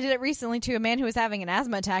 She said, I did it recently to a man who was having an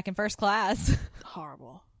asthma attack in first class.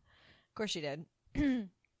 Horrible. Of course she did.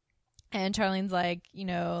 And Charlene's like,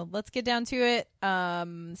 let's get down to it.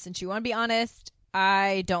 Since you want to be honest,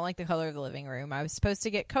 I don't like the color of the living room. I was supposed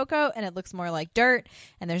to get cocoa, and it looks more like dirt,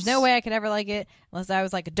 and there's no way I could ever like it unless I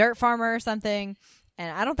was like a dirt farmer or something.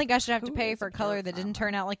 And I don't think I should have to pay for a color that didn't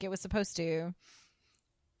turn out like it was supposed to.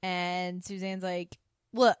 And Suzanne's like,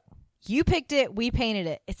 look, you picked it, we painted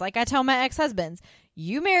it. It's like I tell my ex-husbands,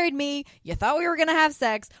 you married me, you thought we were going to have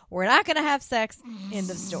sex, we're not going to have sex. End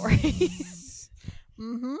of story.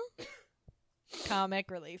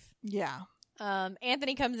 Comic relief. Yeah.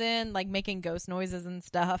 Anthony comes in, like, making ghost noises and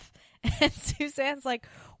stuff. And Suzanne's like,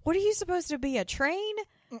 what are you supposed to be, a train?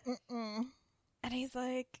 And he's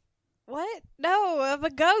like, what? No, I'm a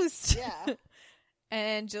ghost. Yeah.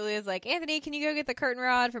 And Julia's like, Anthony, can you go get the curtain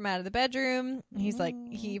rod from out of the bedroom? And he's like,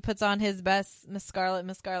 he puts on his best Miss Scarlet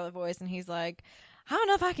voice, and he's like, I don't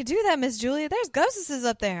know if I could do that, Miss Julia. There's ghostesses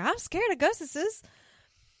up there. I'm scared of ghostesses.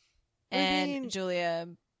 And Julia...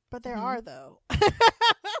 But there are, though.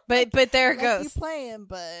 But there are like ghosts. You playing,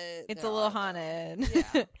 but it's a little haunted.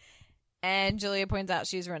 Yeah. And Julia points out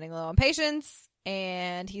she's running low on patience.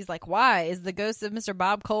 And he's like, why? Is the ghost of Mr.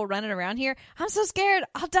 Bob Cole running around here? I'm so scared.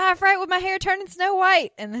 I'll die of fright with my hair turning Snow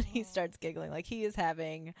White. And then he starts giggling like he is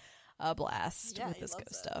having a blast with this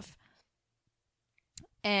ghost stuff.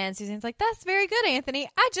 And Suzanne's like, that's very good, Anthony.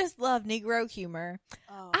 I just love Negro humor.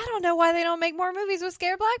 Oh. I don't know why they don't make more movies with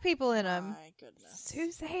scared black people in them. My goodness.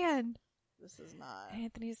 Suzanne. This is not.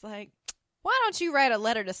 Anthony's like, why don't you write a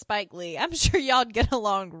letter to Spike Lee? I'm sure y'all'd get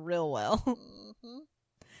along real well.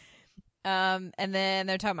 And then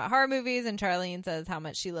they're talking about horror movies, and Charlene says how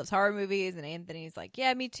much she loves horror movies, and Anthony's like,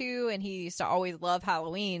 yeah, me too. And he used to always love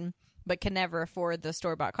Halloween, but can never afford the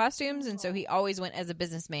store-bought costumes, and so he always went as a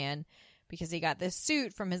businessman because he got this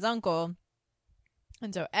suit from his uncle.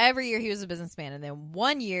 And so every year he was a businessman, and then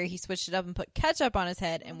one year he switched it up and put ketchup on his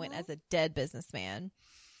head and went as a dead businessman.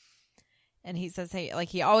 And he says, hey, like,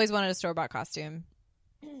 he always wanted a store-bought costume.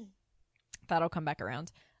 That'll come back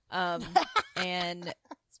around. And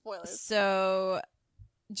spoilers. So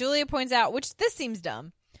Julia points out, which this seems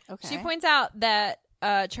dumb. Okay. She points out that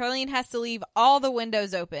Charlene has to leave all the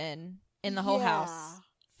windows open in the whole house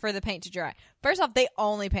for the paint to dry. First off, they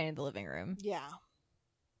only painted the living room. Yeah.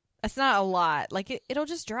 That's not a lot. Like, it'll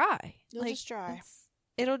just dry. It'll just dry.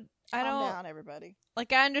 Calm down, everybody.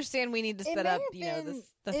 Like, I understand we need to set up,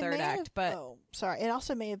 the third act, but... Oh, sorry. It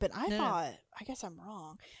also may have been... I guess I'm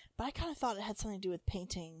wrong, but I kind of thought it had something to do with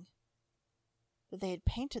painting. That they had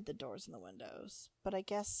painted the doors and the windows. But I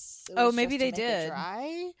guess it was maybe just to they make it did.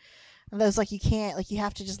 dry. And those like you can't like you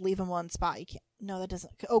have to just leave them one spot. You can't. No, that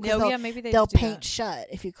doesn't. Oh, because maybe they'll do paint that. shut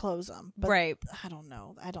if you close them. But Right. I don't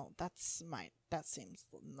know. That seems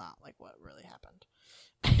not like what really happened.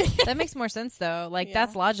 That makes more sense though. Like Yeah.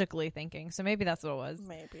 that's logically thinking. So maybe that's what it was.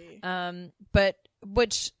 Maybe.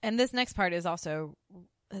 But and this next part is also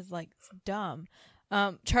like dumb.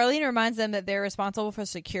 Charlene reminds them that they're responsible for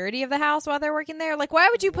security of the house while they're working there. Like, why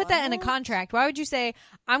would you put that in a What? contract? Why would you say,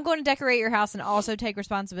 I'm going to decorate your house and also take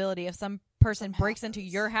responsibility if some person Something breaks into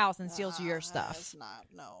happens. your house and steals your stuff? That's not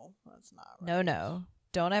right. No.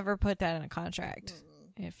 Don't ever put that in a contract.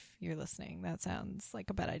 Mm-mm. If you're listening, that sounds like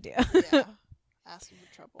a bad idea. Yeah. Asking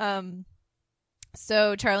for trouble.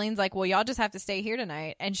 So Charlene's like, well, y'all just have to stay here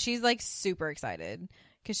tonight. And she's like super excited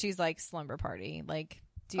because she's like slumber party. Like,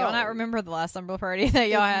 do y'all not remember the last slumber party that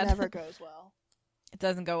y'all had? It never goes well. It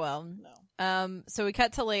doesn't go well. No. So we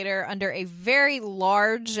cut to later under a very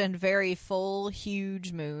large and very full,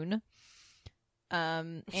 huge moon.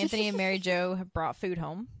 Anthony and Mary Jo have brought food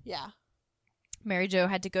home. Yeah. Mary Jo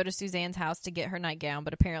had to go to Suzanne's house to get her nightgown,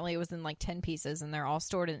 but apparently it was in like 10 pieces and they're all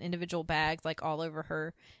stored in individual bags, like all over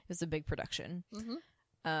her. It was a big production.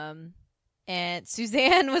 Mm-hmm. And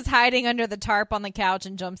Suzanne was hiding under the tarp on the couch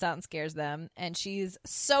and jumps out and scares them. And she's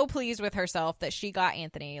so pleased with herself that she got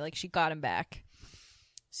Anthony. Like, she got him back.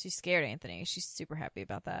 She scared Anthony. She's super happy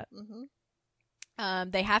about that. Mm-hmm.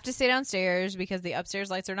 They have to stay downstairs because the upstairs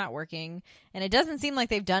lights are not working. And it doesn't seem like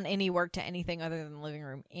they've done any work to anything other than the living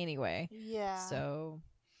room anyway. Yeah. So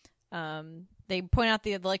they point out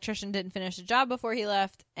the electrician didn't finish the job before he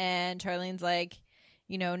left. And Charlene's like,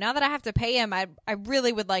 you know, now that I have to pay him, I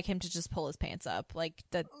really would like him to just pull his pants up. Like,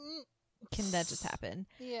 that can that just happen?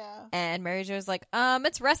 Yeah. And Mary Jo's like,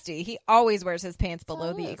 it's Rusty. He always wears his pants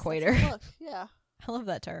below the equator. Look, yeah. I love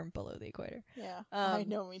that term, below the equator. Yeah. I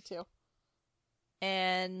know, me too.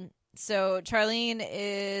 And so Charlene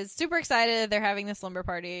is super excited. They're having this slumber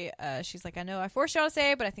party. She's like, I know I forced y'all to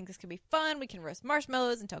say, but I think this could be fun. We can roast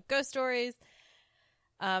marshmallows and tell ghost stories.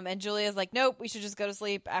 And Julia's like, nope, we should just go to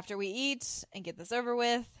sleep after we eat and get this over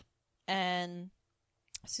with. And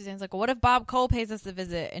Suzanne's like, well, what if Bob Cole pays us a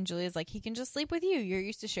visit? And Julia's like, he can just sleep with you. You're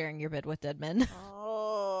used to sharing your bed with dead men.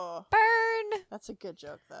 Oh. Burn! That's a good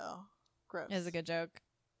joke, though. Gross. It is a good joke.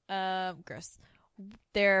 Gross.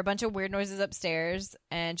 There are a bunch of weird noises upstairs,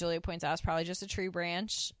 and Julia points out it's probably just a tree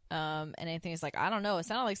branch. And Anthony's like, I don't know. It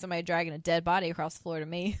sounded like somebody dragging a dead body across the floor to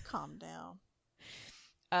me. Calm down.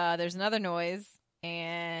 There's another noise.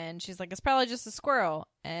 And she's like, it's probably just a squirrel.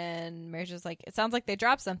 And Mary's just like, it sounds like they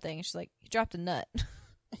dropped something. She's like, he dropped a nut.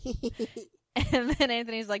 And then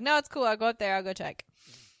Anthony's like, no, it's cool. I'll go up there. I'll go check.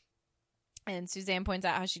 And Suzanne points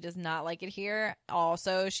out how she does not like it here.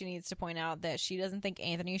 Also, she needs to point out that she doesn't think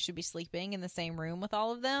Anthony should be sleeping in the same room with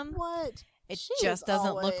all of them. What? It She just is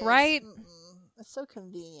doesn't look always- right. It's so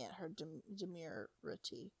convenient, her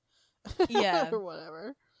demurity. Yeah. Or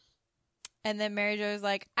whatever. And then Mary Jo's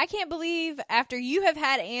like, I can't believe after you have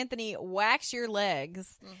had Anthony wax your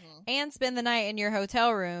legs and spend the night in your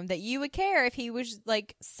hotel room that you would care if he was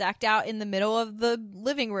like sacked out in the middle of the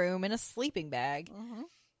living room in a sleeping bag.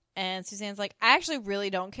 And Suzanne's like, I actually really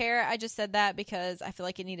don't care. I just said that because I feel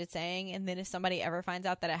like it needed saying. And then if somebody ever finds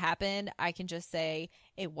out that it happened, I can just say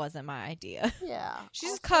it wasn't my idea. Yeah. She's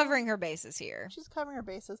just covering her bases here. She's covering her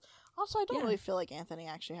bases. Also, I don't really feel like Anthony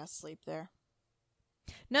actually has to sleep there.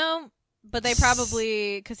 No, but they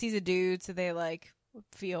probably, because he's a dude, so they like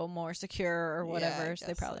feel more secure or whatever. Yeah, so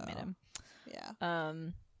they probably made him. Yeah.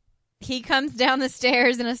 He comes down the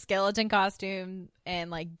stairs in a skeleton costume and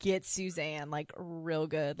like gets Suzanne like real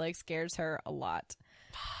good, like scares her a lot.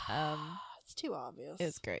 It's too obvious.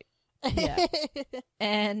 It's great. Yeah.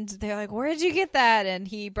 And they're like, where did you get that? And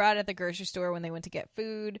he brought it at the grocery store when they went to get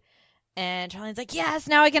food. And Charlene's like, yes,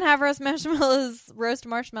 now I can have roast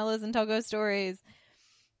marshmallows and tell ghost stories.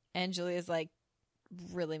 And Julia's like,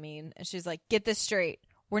 really mean. And she's like, get this straight.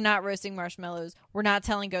 We're not roasting marshmallows. We're not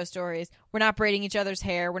telling ghost stories. We're not braiding each other's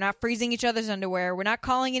hair. We're not freezing each other's underwear. We're not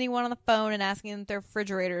calling anyone on the phone and asking if their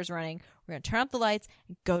refrigerator is running. We're going to turn off the lights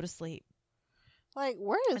and go to sleep. Like,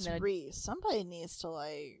 where is Reese? Somebody needs to,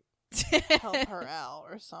 like, help her out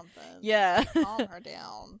or something. Yeah. Calm her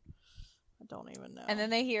down. I don't even know. And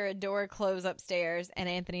then they hear a door close upstairs, and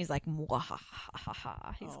Anthony's like,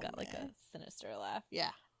 "Mwahahaha." He's got like a sinister laugh.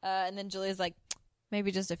 Yeah. And then Julia's like,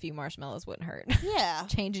 maybe just a few marshmallows wouldn't hurt. Yeah.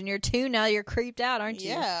 Changing your tune now you're creeped out, aren't you?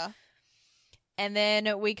 Yeah. And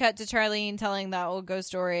then we cut to Charlene telling that old ghost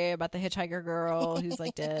story about the hitchhiker girl who's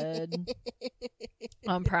like dead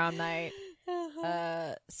on prom night.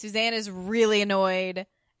 Suzanne is really annoyed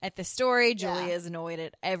at the story. Yeah. Julia is annoyed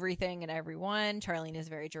at everything and everyone. Charlene is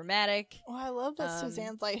very dramatic. Oh, I love that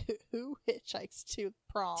Suzanne's like, who hitchhikes to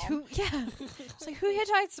prom? It's like, who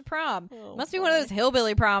hitchhikes to prom? Oh, Must be one of those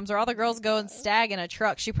hillbilly proms where all the girls go and stag in a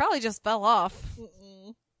truck. She probably just fell off.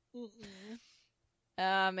 Mm-mm. Mm-mm.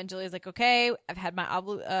 And Julia's like, okay, I've had my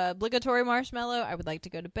obligatory marshmallow. I would like to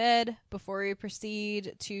go to bed before we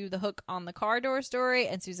proceed to the hook on the car door story.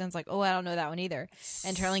 And Suzanne's like, oh, I don't know that one either.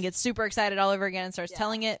 And Charlene gets super excited all over again and starts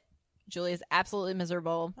telling it. Julia's absolutely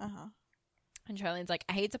miserable. Uh-huh. And Charlene's like,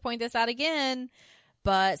 I hate to point this out again,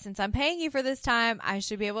 but since I'm paying you for this time, I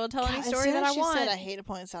should be able to tell any story that I want. Said, I hate to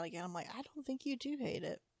point this out again. I'm like, I don't think you do hate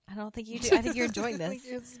it. I don't think you do. I think you're enjoying this. I think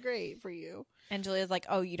it's great for you. And Julia's like,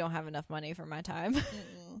 oh, you don't have enough money for my time.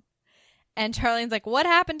 And Charlene's like, what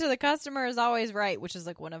happened to the customer is always right, which is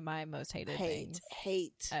like one of my most hated things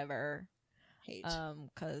ever.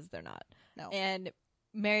 Because they're not. No. And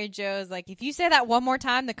Mary Jo's like, if you say that one more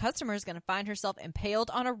time, the customer is going to find herself impaled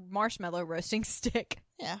on a marshmallow roasting stick.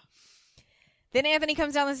 Yeah. Then Anthony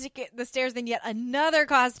comes down the stairs in yet another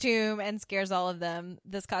costume and scares all of them.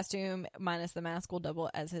 This costume, minus the mask, will double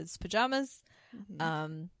as his pajamas.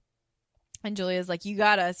 Mm-hmm. And Julia's like, you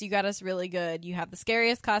got us really good. You have the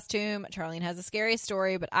scariest costume. Charlene has the scariest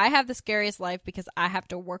story, but I have the scariest life because I have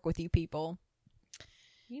to work with you people.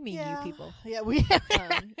 You mean you people. Yeah, we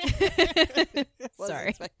wasn't sorry.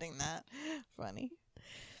 expecting that. Funny.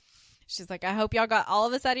 She's like, I hope y'all got all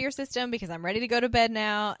of this out of your system because I'm ready to go to bed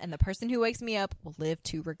now, and the person who wakes me up will live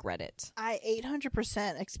to regret it. I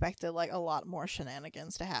 800% expected like a lot more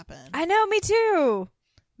shenanigans to happen. I know, me too.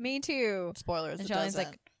 Me too. Spoilers. And it Charlene's doesn't.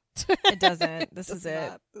 like, it doesn't. This is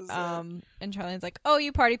it. And Charlene's like, oh,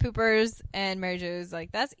 you party poopers. And Mary Jo's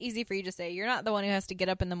like, that's easy for you to say. You're not the one who has to get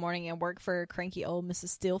up in the morning and work for cranky old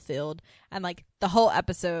Mrs. Stillfield. And like the whole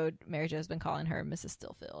episode, Mary Jo's been calling her Mrs.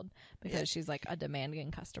 Stillfield because she's like a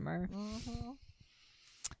demanding customer. Mm-hmm.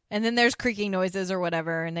 And then there's creaking noises or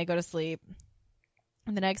whatever, and they go to sleep.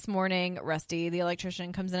 And the next morning, Rusty, the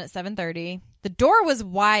electrician, comes in at 7:30. The door was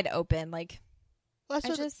wide open. Like, well,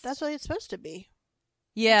 that's what it's supposed to be.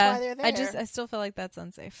 Yeah, that's why they're there. I still feel like that's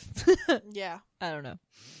unsafe. Yeah. I don't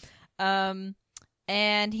know.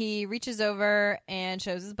 And he reaches over and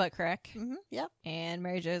shows his butt crack. Mm-hmm. Yep. And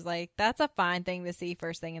Mary Jo's like, that's a fine thing to see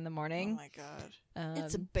first thing in the morning. Oh my god.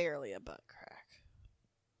 It's barely a butt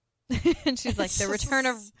crack. And she's like, the return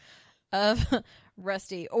of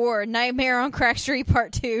Rusty, or Nightmare on Crack Street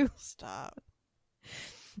Part 2. Stop.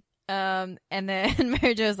 And then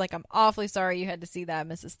Mary Jo's like, I'm awfully sorry you had to see that,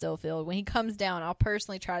 Mrs. Stillfield. When he comes down, I'll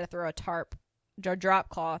personally try to throw a drop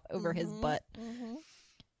cloth over his butt. Mm-hmm.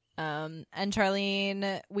 And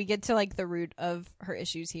Charlene, we get to like the root of her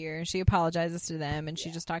issues here. She apologizes to them, and she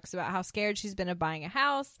just talks about how scared she's been of buying a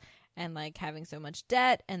house and like having so much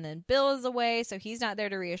debt. And then Bill is away, so he's not there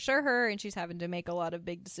to reassure her, and she's having to make a lot of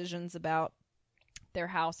big decisions about their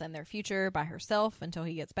house and their future by herself until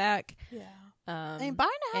he gets back. Yeah. I mean, buying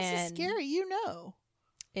a house is scary, you know.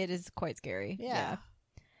 It is quite scary. Yeah.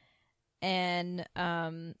 And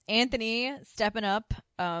Anthony, stepping up,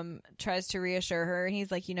 tries to reassure her. And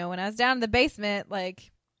he's like, you know, when I was down in the basement,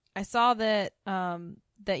 like, I saw that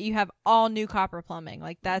that you have all new copper plumbing.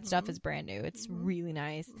 Like, that stuff is brand new. It's really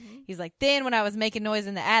nice. He's like, then when I was making noise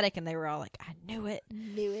in the attic, and they were all like, I knew it.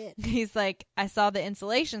 He's like, I saw the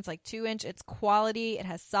insulation's like 2-inch. It's quality. It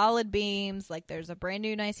has solid beams. Like, there's a brand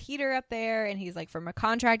new nice heater up there. And he's like, from a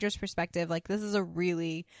contractor's perspective, like, this is a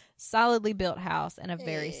really solidly built house and a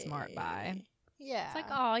very smart buy. Yeah. It's like,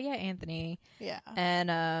 oh yeah, Anthony. Yeah.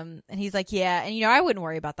 And he's like, yeah, and you know, I wouldn't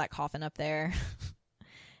worry about that coffin up there.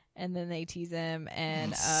 And then they tease him,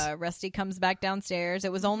 and Rusty comes back downstairs.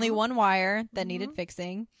 It was only one wire that needed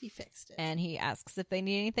fixing. He fixed it. And he asks if they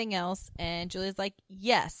need anything else. And Julia's like,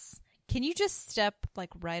 yes. Can you just step like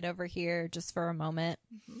right over here just for a moment?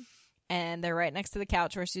 And they're right next to the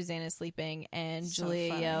couch where Suzanne is sleeping. And So Julia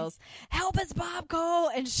funny. yells, help, it's Bob Cole.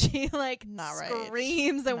 And she like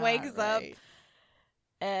screams and wakes up.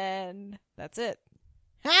 And that's it.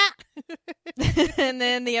 And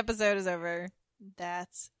then the episode is over.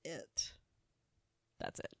 That's it.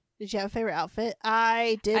 That's it. Did you have a favorite outfit?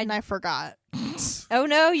 I did, and I forgot. Oh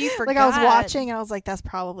no, you forgot. Like, I was watching and I was like, that's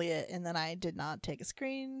probably it. And then I did not take a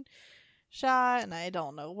screenshot, and I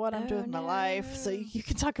don't know what I'm doing with my life. So you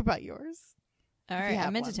can talk about yours. All right, I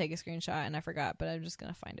meant to take a screenshot and I forgot, but I'm just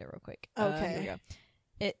gonna find it real quick. Okay.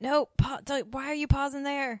 Here we go. Why are you pausing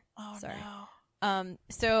there? Oh, sorry. No.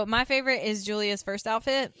 So my favorite is Julia's first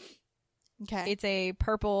outfit. Okay. It's a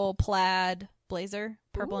purple plaid blazer,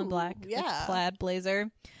 purple and black. Yeah. Plaid blazer.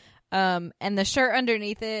 And the shirt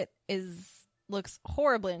underneath it looks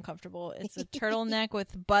horribly uncomfortable. It's a turtleneck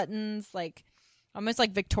with buttons. Like, almost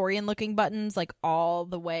like Victorian looking buttons, like all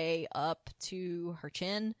the way up to her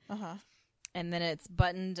chin. And then it's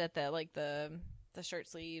buttoned at the shirt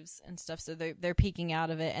sleeves and stuff, so they're peeking out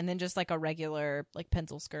of it, and then just like a regular like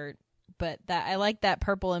pencil skirt. But that I like that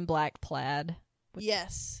purple and black plaid.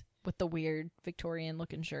 With the weird Victorian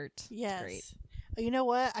looking shirt. Yes. It's great. You know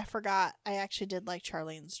what? I forgot. I actually did like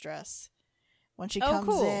Charlene's dress when she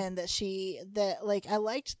comes in. I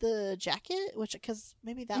liked the jacket, because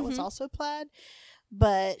maybe that was also plaid.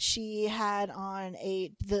 But she had on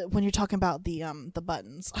when you're talking about the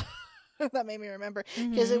buttons. That made me remember,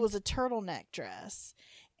 because it was a turtleneck dress,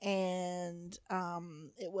 and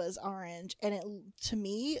it was orange, and to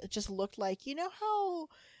me it just looked like, you know how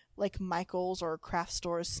like Michael's or craft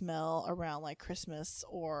stores smell around like Christmas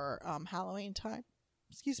or Halloween time.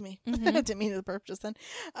 Excuse me. I didn't mean to burp just then.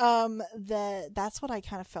 That's what I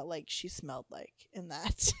kind of felt like she smelled like in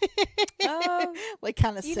that. Like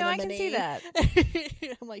kind of cinnamony. I can see that.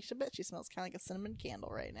 I'm like, I bet she smells kind of like a cinnamon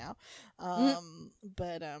candle right now.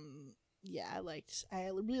 Yeah, I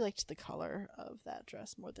really liked the color of that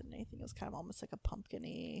dress more than anything. It was kind of almost like a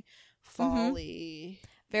pumpkin-y, fall-y.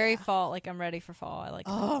 Very fall, like I'm ready for fall. I like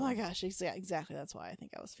that. Oh my gosh, exactly. That's why I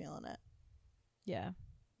think I was feeling it. Yeah.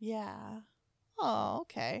 Yeah. Oh,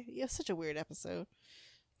 okay. Yeah, such a weird episode.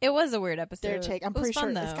 It was a weird episode. Their take. I'm pretty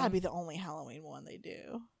sure though. It's got to be the only Halloween one they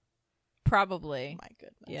do. Probably. My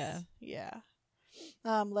goodness. Yeah. Yeah.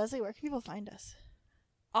 Leslie, where can people find us?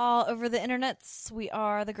 All over the internets. We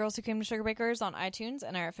are the Girls Who Came to Sugar Bakers on iTunes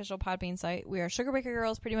and our official Podbean site. We are Sugar Baker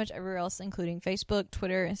Girls pretty much everywhere else, including Facebook,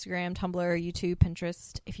 Twitter, Instagram, Tumblr, YouTube,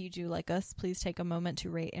 Pinterest. If you do like us, please take a moment to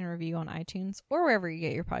rate and review on iTunes or wherever you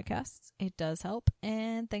get your podcasts. It does help.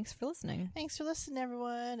 And thanks for listening. Thanks for listening,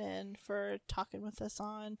 everyone, and for talking with us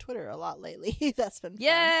on Twitter a lot lately. That's been fun.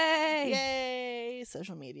 Yay!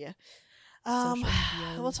 Social media. Social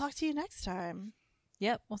medias. We'll talk to you next time.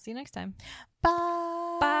 Yep. We'll see you next time.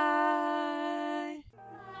 Bye. Bye.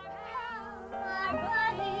 My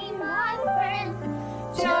buddy, my friend,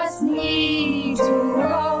 just need to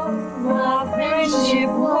grow. Our friendship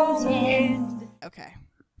won't end. Okay.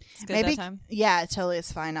 It's good Maybe that time. Yeah, totally.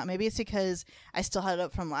 It's fine. Maybe it's because I still had it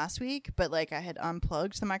up from last week, but like I had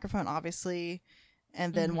unplugged the microphone, obviously,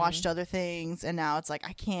 and then watched other things, and now it's like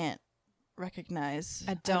I can't recognize.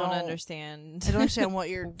 I don't understand. I don't understand what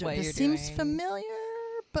you're doing. What This you're seems doing. familiar,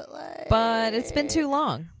 but it's been too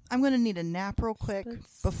long. I'm gonna need a nap real quick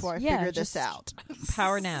before I figure this just out.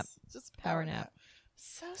 Power nap. Just Power nap.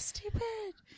 So stupid.